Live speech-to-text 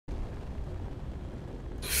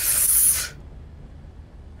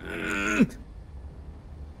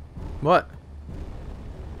What?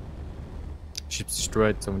 Ship's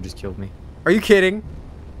destroyed. Someone just killed me. Are you kidding?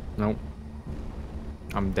 Nope.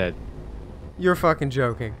 I'm dead. You're fucking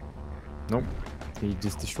joking. Nope. He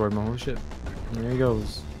just destroyed my whole ship. And there he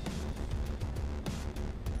goes.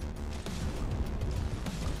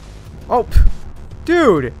 Oh,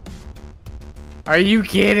 dude. Are you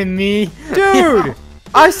kidding me? Dude.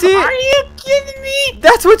 I see. Are you kidding me?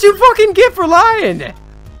 That's what you fucking get for lying.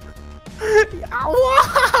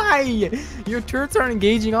 Why? Your turrets aren't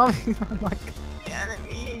engaging on me. I'm like,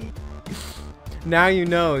 enemy. Now you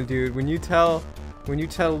know, dude. When you tell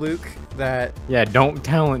Luke that. Yeah, don't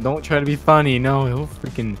tell him. Don't try to be funny. No, he'll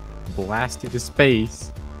freaking blast you to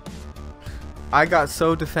space. I got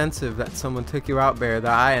so defensive that someone took you out, Bear,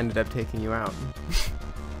 that I ended up taking you out.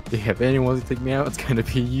 Yeah, if anyone wants to take me out, it's gonna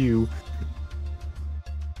be you.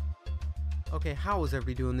 Okay, how is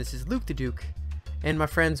everybody doing? This is Luke the Duke. And my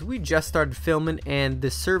friends, we just started filming and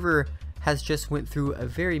the server has just went through a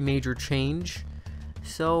very major change.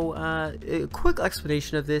 So a quick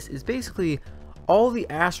explanation of this is basically all the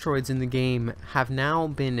asteroids in the game have now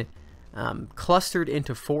been clustered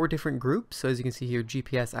into 4 different groups. So as you can see here,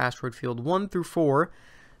 GPS asteroid field 1 through 4.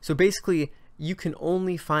 So basically you can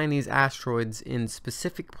only find these asteroids in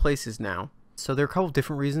specific places now. So there are a couple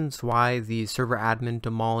different reasons why the server admin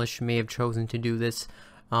Demolish may have chosen to do this.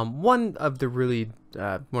 One of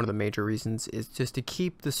the major reasons is just to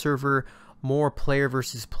keep the server more player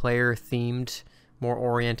versus player themed, more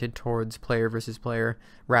oriented towards player versus player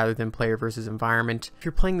rather than player versus environment. If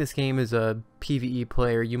you're playing this game as a PvE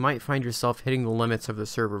player, you might find yourself hitting the limits of the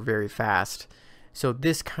server very fast. So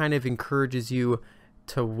this kind of encourages you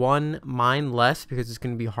to 1, mine less because it's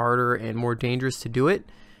going to be harder and more dangerous to do it,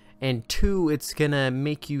 and 2, it's going to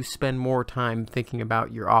make you spend more time thinking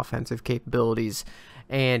about your offensive capabilities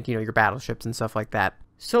and, you know, your battleships and stuff like that.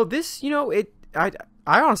 So this, you know, I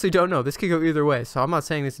honestly don't know. This could go either way. So I'm not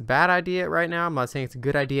saying this is a bad idea right now. I'm not saying it's a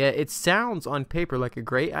good idea. It sounds on paper like a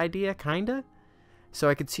great idea, kinda. So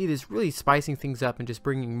I could see this really spicing things up and just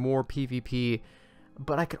bringing more PvP.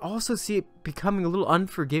 But I could also see it becoming a little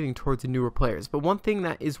unforgiving towards the newer players. But one thing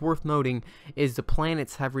that is worth noting is the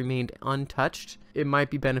planets have remained untouched. It might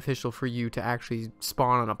be beneficial for you to actually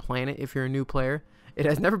spawn on a planet if you're a new player. It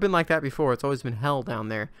has never been like that before. It's always been hell down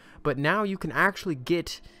there. But now you can actually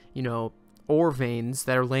get, you know, ore veins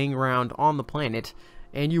that are laying around on the planet,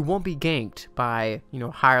 and you won't be ganked by, you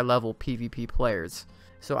know, higher level PvP players.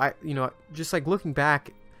 So you know, just like looking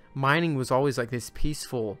back, mining was always like this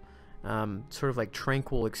peaceful, sort of like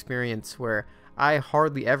tranquil experience where I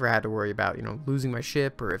hardly ever had to worry about, you know, losing my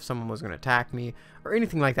ship or if someone was going to attack me or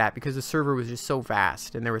anything like that, because the server was just so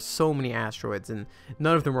vast and there were so many asteroids and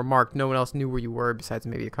none of them were marked. No one else knew where you were besides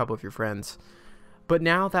maybe a couple of your friends. But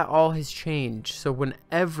now that all has changed, so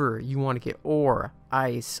whenever you want to get ore,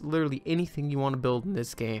 ice, literally anything you want to build in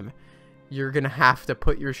this game, you're going to have to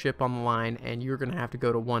put your ship on the line and you're going to have to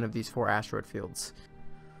go to one of these 4 asteroid fields.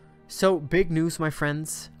 So big news, my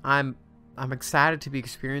friends. I'm excited to be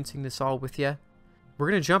experiencing this all with you. We're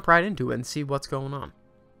going to jump right into it and see what's going on.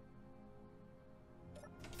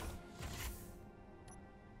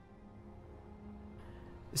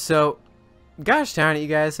 So, gosh darn it, you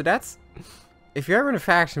guys. So that's... If you're ever in a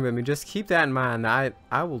faction with me, just keep that in mind.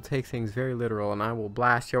 I will take things very literal, and I will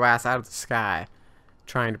blast your ass out of the sky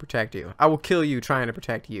trying to protect you. I will kill you trying to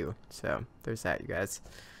protect you. So, there's that, you guys.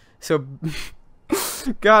 So,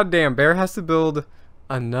 goddamn, Bear has to build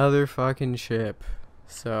another fucking ship.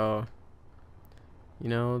 So, you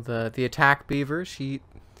know, the attack beaver, she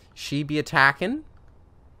be attacking.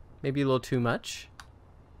 Maybe a little too much.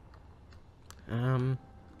 So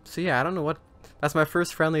yeah, I don't know what... That's my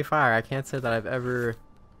first friendly fire. I can't say that I've ever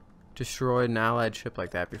destroyed an allied ship like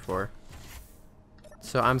that before.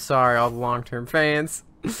 So I'm sorry, all the long-term fans.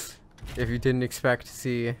 If you didn't expect to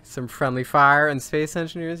see some friendly fire in Space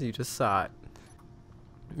Engineers, you just saw it.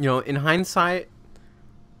 You know, in hindsight,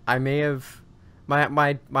 I may have...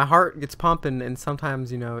 My heart gets pumping, and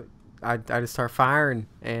sometimes, you know, I just start firing.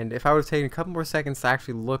 And if I would have taken a couple more seconds to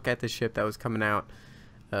actually look at the ship that was coming out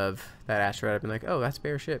of that asteroid, I've been like, oh, that's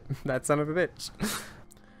Bear's ship. That son of a bitch.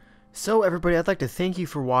 So everybody, I'd like to thank you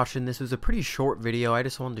for watching. This was a pretty short video. I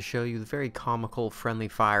just wanted to show you the very comical friendly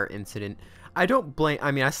fire incident. I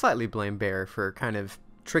slightly blame Bear for kind of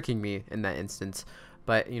tricking me in that instance,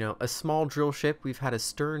 but you know, a small drill ship we've had a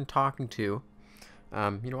stern talking to.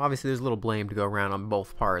 You know, obviously there's a little blame to go around on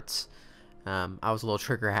both parts. I was a little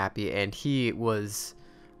trigger happy, and he was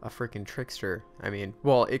a freaking trickster. I mean,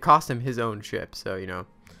 well, it cost him his own ship, so you know,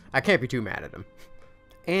 I can't be too mad at him.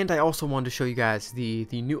 And I also wanted to show you guys the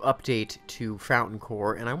new update to Fountain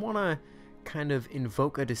Core, and I want to kind of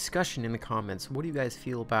invoke a discussion in the comments. What do you guys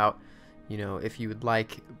feel about, you know, if you would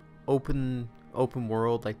like open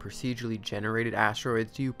world, like procedurally generated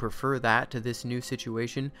asteroids? Do you prefer that to this new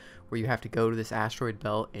situation where you have to go to this asteroid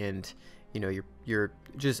belt and, you know, you're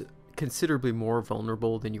just considerably more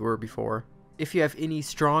vulnerable than you were before? If you have any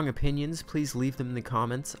strong opinions, please leave them in the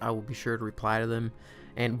comments. I will be sure to reply to them.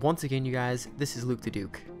 And once again, you guys, this is Luke the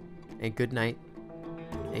Duke, and good night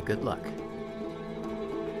and good luck.